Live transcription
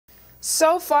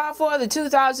So far for the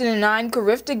 2009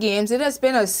 Carifta Games, it has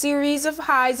been a series of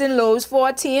highs and lows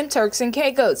for Team Turks and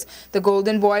Caicos. The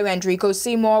Golden Boy Enrico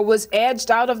Seymour was edged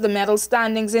out of the medal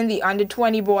standings in the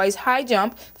under-20 boys high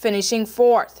jump, finishing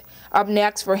 4th. Up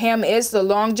next for him is the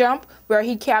long jump, where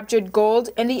he captured gold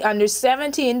in the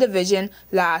under-17 division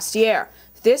last year.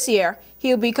 This year,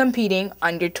 he'll be competing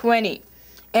under-20.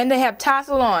 In the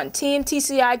heptathlon, Team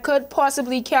TCI could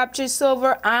possibly capture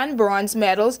silver and bronze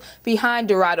medals behind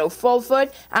Dorado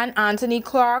Fulford and Anthony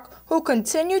Clark, who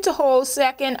continue to hold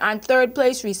 2nd and 3rd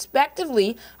place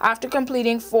respectively after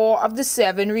completing 4 of the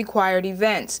 7 required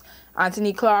events.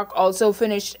 Anthony Clark also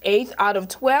finished 8th out of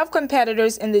 12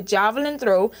 competitors in the javelin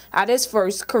throw at his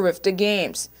first Carifta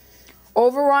Games.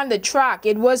 Over on the track,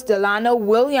 it was Delano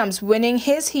Williams winning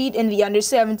his heat in the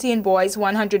under-17 boys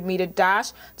 100-meter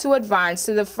dash to advance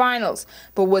to the finals,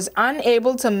 but was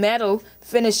unable to medal,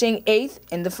 finishing 8th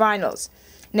in the finals.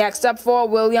 Next up for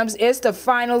Williams is the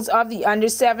finals of the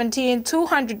under-17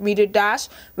 200-meter dash,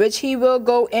 which he will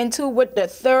go into with the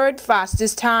 3rd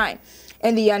fastest time.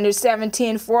 In the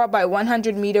under-17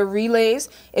 4x100-meter relays,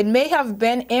 it may have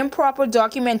been improper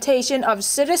documentation of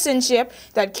citizenship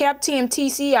that kept Team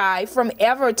TCI from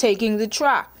ever taking the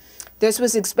track. This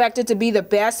was expected to be the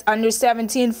best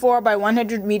under-17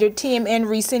 4x100-meter team in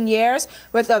recent years,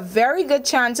 with a very good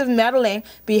chance of medaling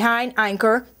behind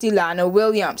anchor Delano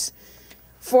Williams.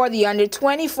 For the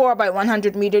under-20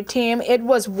 4x100-meter team, it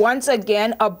was once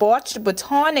again a botched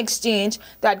baton exchange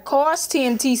that cost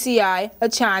Team TCI a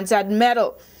chance at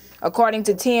medal. According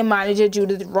to team manager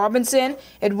Judith Robinson,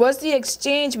 it was the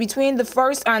exchange between the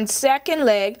first and second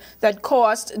leg that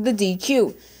cost the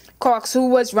DQ. Cox, who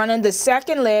was running the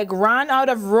second leg, ran out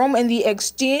of room in the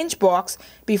exchange box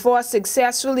before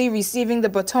successfully receiving the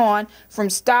baton from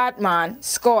startman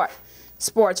Scott.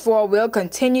 Sports 4 will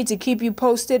continue to keep you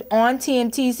posted on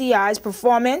Team TCI's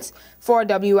performance. For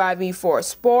WIV4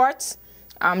 Sports,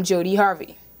 I'm Jody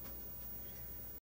Harvey.